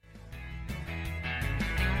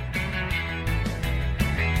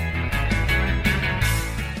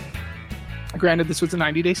Granted, this was a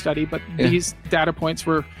 90-day study, but these data points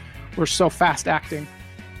were so fast acting.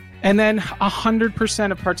 And then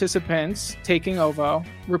 100% of participants taking OVO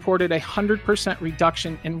reported 100%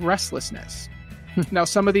 reduction in restlessness. Now,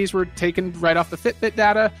 some of these were taken right off the Fitbit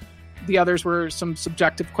data. The others were some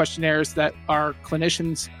subjective questionnaires that our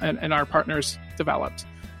clinicians and our partners developed.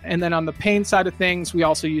 And then on the pain side of things, we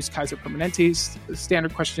also used Kaiser Permanente's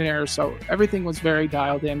standard questionnaire. So everything was very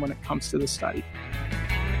dialed in when it comes to the study.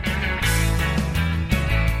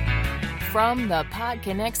 From the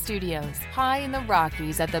PodConnect studios, high in the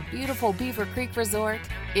Rockies at the beautiful Beaver Creek Resort,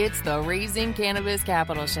 it's the Raising Cannabis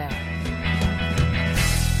Capital Show.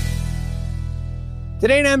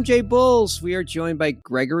 Today on MJ Bulls, we are joined by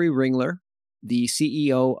Gregory Ringler, the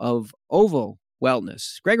CEO of OVO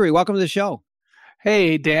Wellness. Gregory, welcome to the show.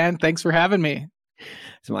 Hey, Dan. Thanks for having me.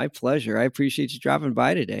 It's my pleasure. I appreciate you dropping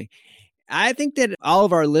by today. I think that all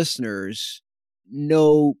of our listeners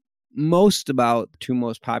know most about the two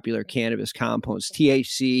most popular cannabis compounds,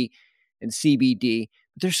 THC and CBD.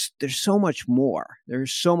 But there's so much more.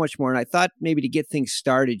 There's so much more. And I thought maybe to get things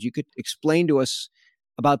started, you could explain to us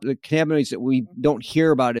about the cannabinoids that we don't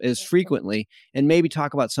hear about as frequently and maybe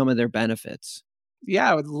talk about some of their benefits. Yeah,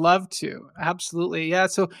 I would love to. Absolutely. Yeah.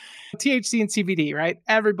 So THC and CBD, right?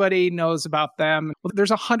 Everybody knows about them. Well, there's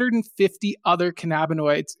 150 other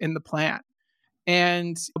cannabinoids in the plant.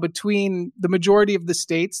 And between the majority of the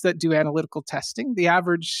states that do analytical testing, the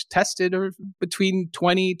average tested are between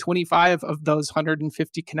 20, 25 of those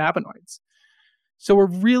 150 cannabinoids. So we're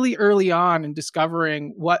really early on in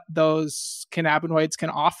discovering what those cannabinoids can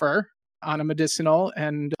offer on a medicinal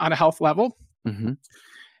and on a health level. Mm-hmm.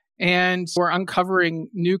 And we're uncovering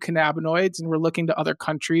new cannabinoids, and we're looking to other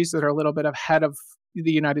countries that are a little bit ahead of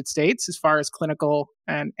the United States as far as clinical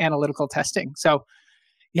and analytical testing. So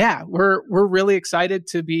yeah, we're really excited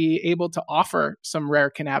to be able to offer some rare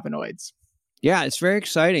cannabinoids. Yeah, it's very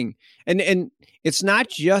exciting. And it's not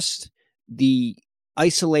just the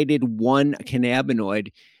isolated one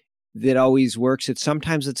cannabinoid that always works.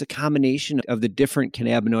 Sometimes it's a combination of the different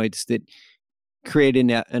cannabinoids that create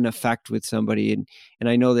an effect with somebody. And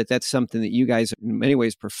I know that that's something that you guys in many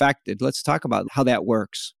ways perfected. Let's talk about how that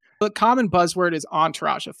works. The common buzzword is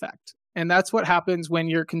entourage effect. And that's what happens when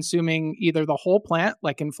you're consuming either the whole plant,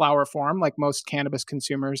 like in flower form, like most cannabis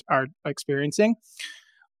consumers are experiencing,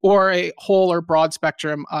 or a whole or broad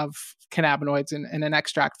spectrum of cannabinoids in an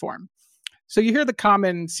extract form. So you hear the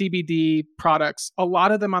common CBD products, a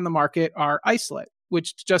lot of them on the market are isolate,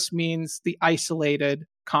 which just means the isolated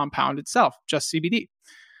compound itself, just CBD.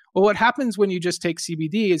 Well, what happens when you just take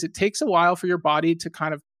CBD is it takes a while for your body to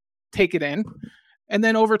kind of take it in. And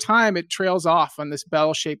then over time, it trails off on this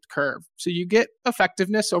bell-shaped curve. So you get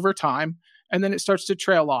effectiveness over time, and then it starts to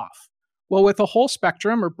trail off. Well, with a whole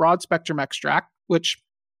spectrum or broad spectrum extract, which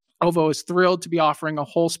OVO is thrilled to be offering a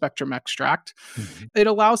whole spectrum extract, it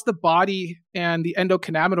allows the body and the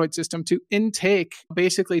endocannabinoid system to intake,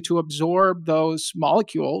 basically to absorb those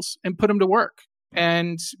molecules and put them to work.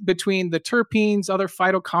 And between the terpenes, other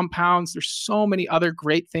phytocompounds, there's so many other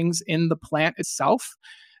great things in the plant itself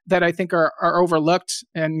that I think are overlooked.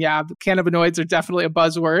 And yeah, the cannabinoids are definitely a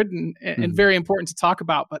buzzword and very important to talk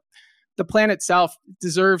about. But the plant itself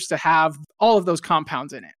deserves to have all of those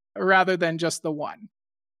compounds in it rather than just the one.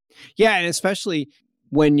 Yeah, and especially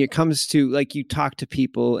when it comes to, like, you talk to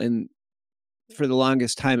people, and for the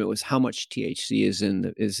longest time it was how much THC is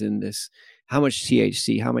in this, how much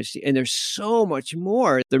THC, and there's so much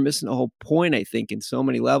more. They're missing the whole point, I think, in so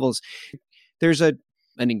many levels. There's an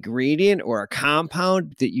ingredient or a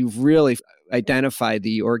compound that you've really identified,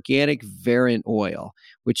 the organic Variant oil,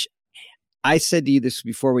 which I said to you this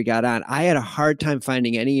before we got on. I had a hard time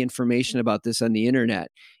finding any information about this on the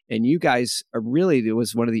internet. And you guys are really, it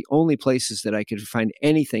was one of the only places that I could find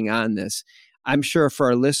anything on this. I'm sure for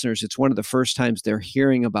our listeners, it's one of the first times they're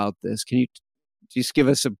hearing about this. Can you just give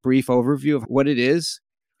us a brief overview of what it is?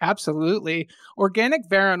 Absolutely. Organic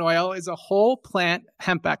Variant oil is a whole plant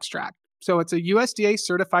hemp extract. So it's a USDA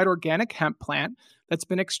certified organic hemp plant that's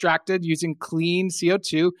been extracted using clean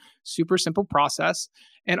CO2, super simple process.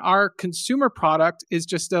 And our consumer product is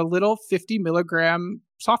just a little 50 milligram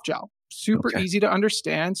soft gel. Super easy to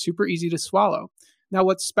understand, super easy to swallow. Now,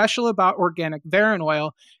 what's special about organic Variant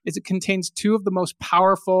oil is it contains two of the most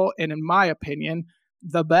powerful and, in my opinion,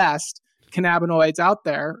 the best cannabinoids out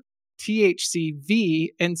there, THCV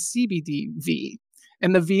and CBDV.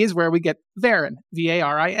 And the V is where we get Varin,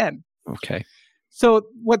 V-A-R-I-N. Okay. So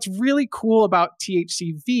what's really cool about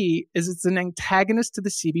THCV is it's an antagonist to the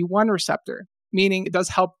CB1 receptor, meaning it does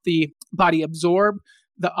help the body absorb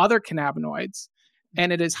the other cannabinoids.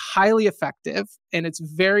 And it is highly effective, and it's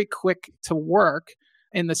very quick to work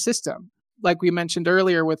in the system. like we mentioned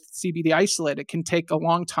earlier with CBD isolate, it can take a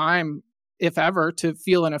long time, if ever, to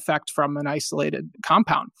feel an effect from an isolated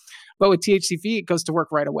compound. But with THCV, it goes to work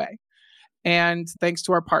right away. And thanks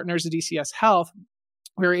to our partners at ECS Health,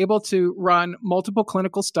 we were able to run multiple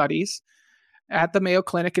clinical studies at the Mayo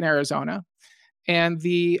Clinic in Arizona. And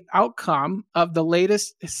the outcome of the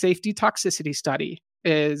latest safety toxicity study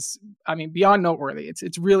is, beyond noteworthy.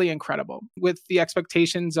 It's really incredible, with the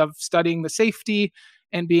expectations of studying the safety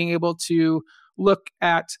and being able to look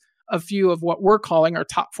at a few of what we're calling our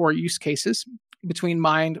top 4 use cases between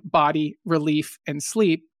mind, body, relief, and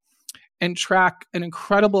sleep, and track an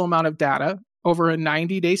incredible amount of data over a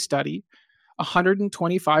 90-day study,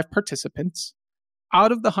 125 participants.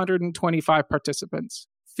 Out of the 125 participants,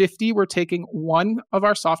 50 were taking one of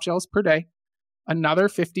our soft gels per day. Another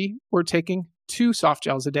 50 were taking 2 soft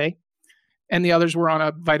gels a day, and the others were on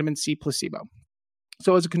a vitamin C placebo.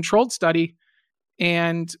 So it was a controlled study,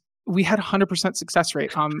 and we had 100% success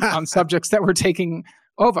rate on subjects that were taking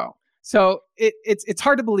OVO. So it's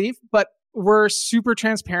hard to believe, but we're super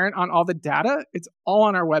transparent on all the data. It's all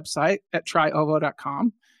on our website at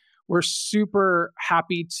tryovo.com. We're super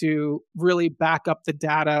happy to really back up the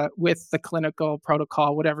data with the clinical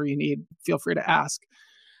protocol, whatever you need, feel free to ask.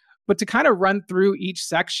 But to kind of run through each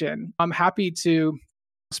section, I'm happy to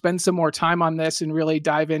spend some more time on this and really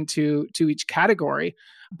dive into each category.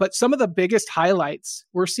 But some of the biggest highlights,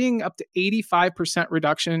 we're seeing up to 85%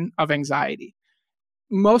 reduction of anxiety.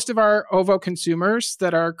 Most of our OVO consumers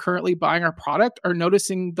that are currently buying our product are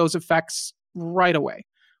noticing those effects right away.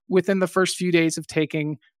 Within the first few days of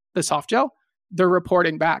taking the soft gel, they're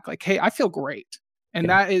reporting back like, hey, I feel great. And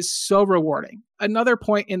that is so rewarding. Another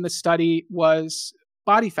point in the study was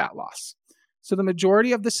body fat loss. So the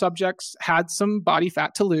majority of the subjects had some body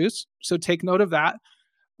fat to lose. So take note of that.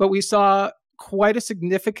 But we saw quite a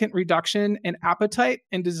significant reduction in appetite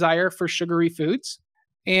and desire for sugary foods.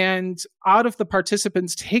 And out of the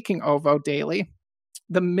participants taking OVO daily,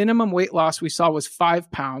 the minimum weight loss we saw was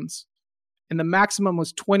 5 pounds, and the maximum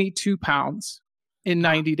was 22 pounds in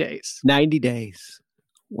 90 days. 90 days.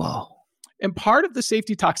 Wow. And part of the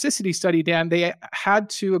safety toxicity study, Dan, they had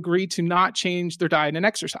to agree to not change their diet and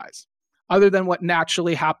exercise, other than what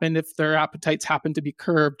naturally happened if their appetites happened to be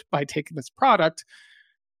curbed by taking this product.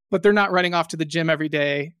 But they're not running off to the gym every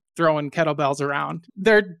day, throwing kettlebells around.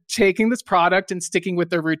 They're taking this product and sticking with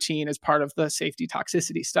their routine as part of the safety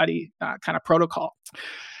toxicity study kind of protocol.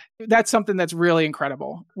 That's something that's really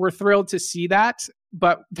incredible. We're thrilled to see that,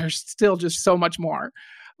 but there's still just so much more.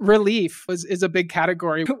 Relief is a big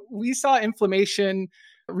category. We saw inflammation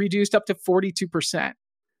reduced up to 42%.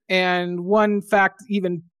 And one fact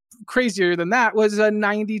even crazier than that was a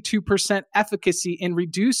 92% efficacy in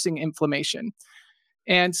reducing inflammation.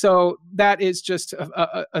 And so that is just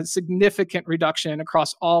a significant reduction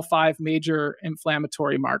across all 5 major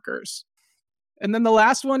inflammatory markers. And then the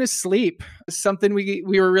last one is sleep, something we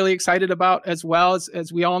were really excited about, as well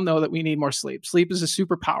as we all know that we need more sleep. Sleep is a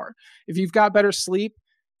superpower. If you've got better sleep,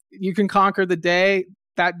 you can conquer the day.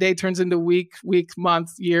 That day turns into week, month,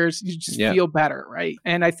 years. You just feel better, right?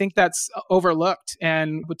 And I think that's overlooked.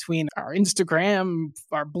 And between our Instagram,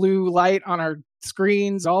 our blue light on our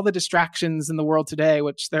screens, all the distractions in the world today,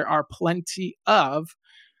 which there are plenty of,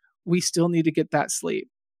 we still need to get that sleep.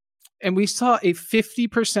 And we saw a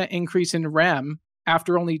 50% increase in REM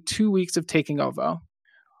after only 2 weeks of taking OVO.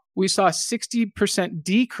 We saw a 60%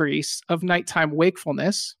 decrease of nighttime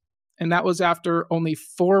wakefulness, and that was after only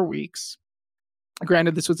 4 weeks.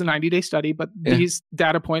 Granted, this was a 90-day study, but these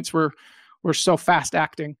data points were so fast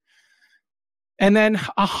acting. And then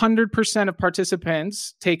 100% of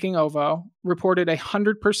participants taking OVO reported a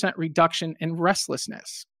 100% reduction in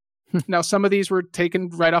restlessness. Now, some of these were taken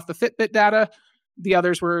right off the Fitbit data. The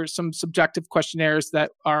others were some subjective questionnaires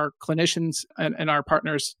that our clinicians and our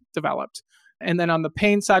partners developed. And then on the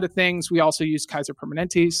pain side of things, we also used Kaiser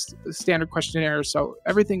Permanente's standard questionnaires. So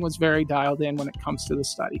everything was very dialed in when it comes to the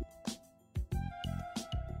study.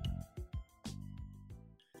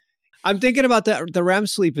 I'm thinking about the REM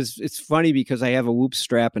sleep. It's funny because I have a Whoop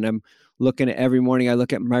strap and I'm looking at every morning. I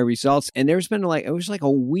look at my results, and there's been it was like a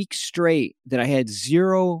week straight that I had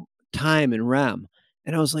 0 time in REM.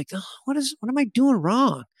 And I was like, oh, what am I doing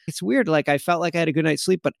wrong? It's weird. Like, I felt like I had a good night's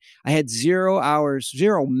sleep, but I had 0 hours,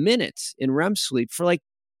 0 minutes in REM sleep for like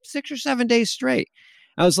 6 or 7 days straight.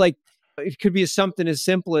 I was like, it could be something as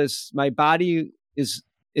simple as my body is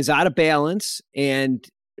out of balance, and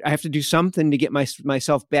I have to do something to get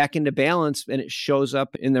myself back into balance, and it shows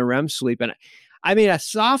up in the REM sleep. And I mean, a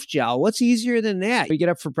soft gel, what's easier than that? You get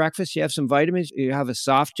up for breakfast, you have some vitamins, you have a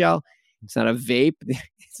soft gel. It's not a vape.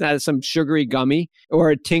 It's not some sugary gummy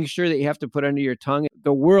or a tincture that you have to put under your tongue.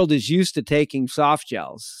 the world is used to taking soft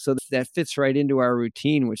gels. So that fits right into our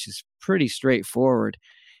routine, which is pretty straightforward.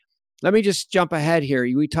 Let me just jump ahead here.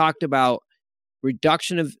 We talked about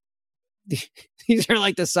reduction of, these are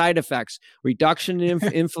like the side effects, reduction in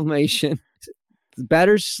inflammation,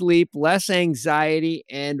 better sleep, less anxiety,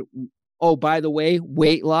 and, oh, by the way,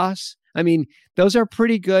 weight loss. I mean, those are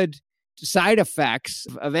pretty good side effects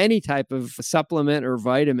of any type of supplement or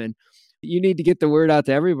vitamin. You need to get the word out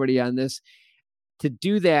to everybody on this. To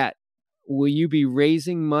do that, will you be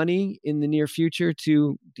raising money in the near future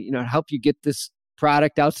to, help you get this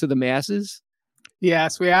product out to the masses?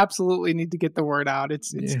 Yes, we absolutely need to get the word out.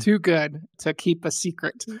 It's too good to keep a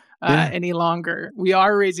secret any longer. We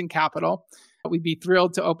are raising capital. We'd be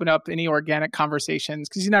thrilled to open up any organic conversations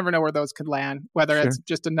because you never know where those could land, whether it's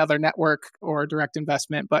just another network or direct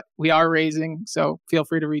investment. But we are raising, so feel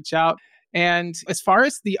free to reach out. And as far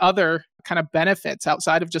as the other kind of benefits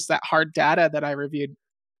outside of just that hard data that I reviewed,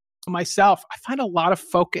 myself, I find a lot of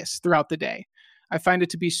focus throughout the day. I find it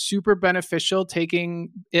to be super beneficial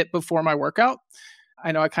taking it before my workout.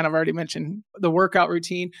 I know I kind of already mentioned the workout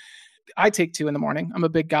routine. I take 2 in the morning. I'm a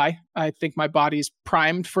big guy. I think my body's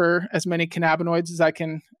primed for as many cannabinoids as I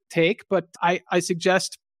can take, but I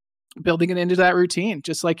suggest building it into that routine,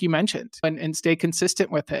 just like you mentioned, and stay consistent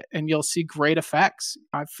with it. And you'll see great effects.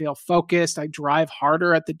 I feel focused. I drive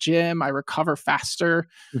harder at the gym. I recover faster.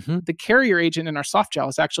 Mm-hmm. The carrier agent in our soft gel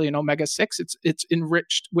is actually an omega-6. It's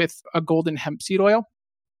enriched with a golden hemp seed oil,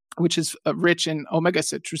 which is rich in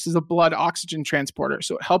omega-6, which is a blood oxygen transporter.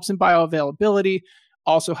 So it helps in bioavailability,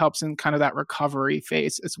 also helps in kind of that recovery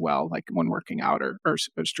phase as well, like when working out or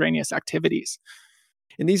strenuous activities.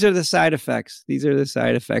 And these are the side effects.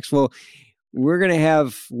 Well, we're going to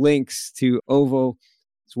have links to Ovo's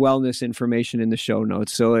wellness information in the show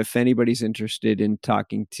notes. So if anybody's interested in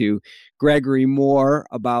talking to Gregory more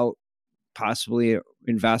about possibly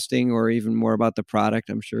investing or even more about the product,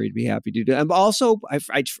 I'm sure he'd be happy to do it. And also,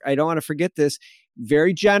 I don't want to forget this,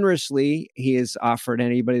 very generously, he has offered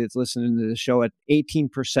anybody that's listening to the show at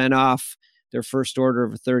 18% off their first order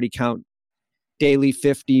of a 30-count daily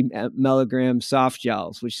 50 milligram soft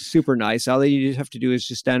gels, which is super nice. All you just have to do is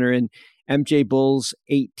just enter in MJ Bulls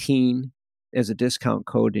 18 as a discount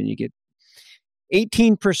code, and you get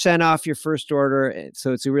 18% off your first order.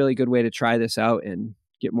 So it's a really good way to try this out and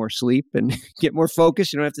get more sleep and get more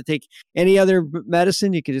focus. You don't have to take any other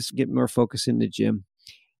medicine. You can just get more focus in the gym.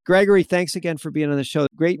 Gregory, thanks again for being on the show.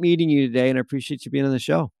 Great meeting you today, and I appreciate you being on the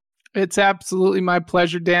show. It's absolutely my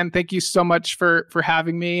pleasure, Dan. Thank you so much for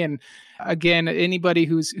having me. And again, anybody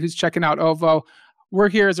who's checking out Ovo, we're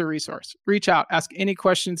here as a resource. Reach out, ask any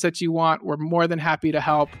questions that you want. We're more than happy to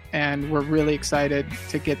help. And we're really excited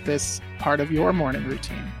to get this part of your morning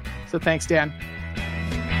routine. So thanks, Dan.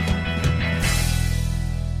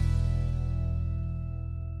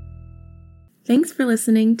 Thanks for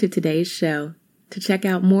listening to today's show. To check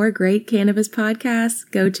out more great cannabis podcasts,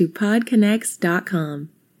 go to podconnects.com.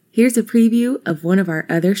 Here's a preview of one of our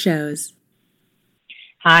other shows.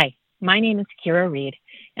 Hi, my name is Kira Reed,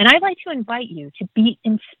 and I'd like to invite you to be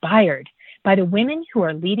inspired by the women who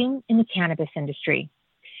are leading in the cannabis industry.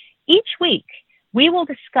 Each week, we will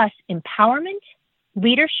discuss empowerment,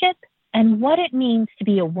 leadership, and what it means to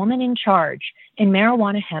be a woman in charge in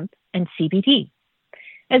marijuana, hemp, and CBD.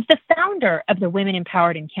 As the founder of the Women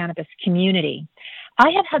Empowered in Cannabis community, I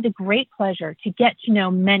have had the great pleasure to get to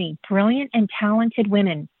know many brilliant and talented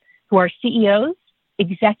women who are CEOs,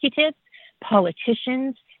 executives,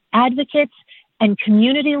 politicians, advocates, and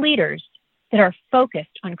community leaders that are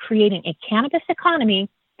focused on creating a cannabis economy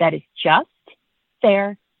that is just,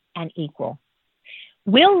 fair, and equal.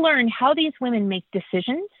 We'll learn how these women make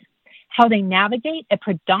decisions, how they navigate a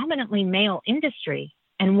predominantly male industry,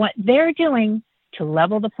 and what they're doing to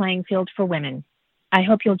level the playing field for women. I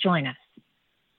hope you'll join us.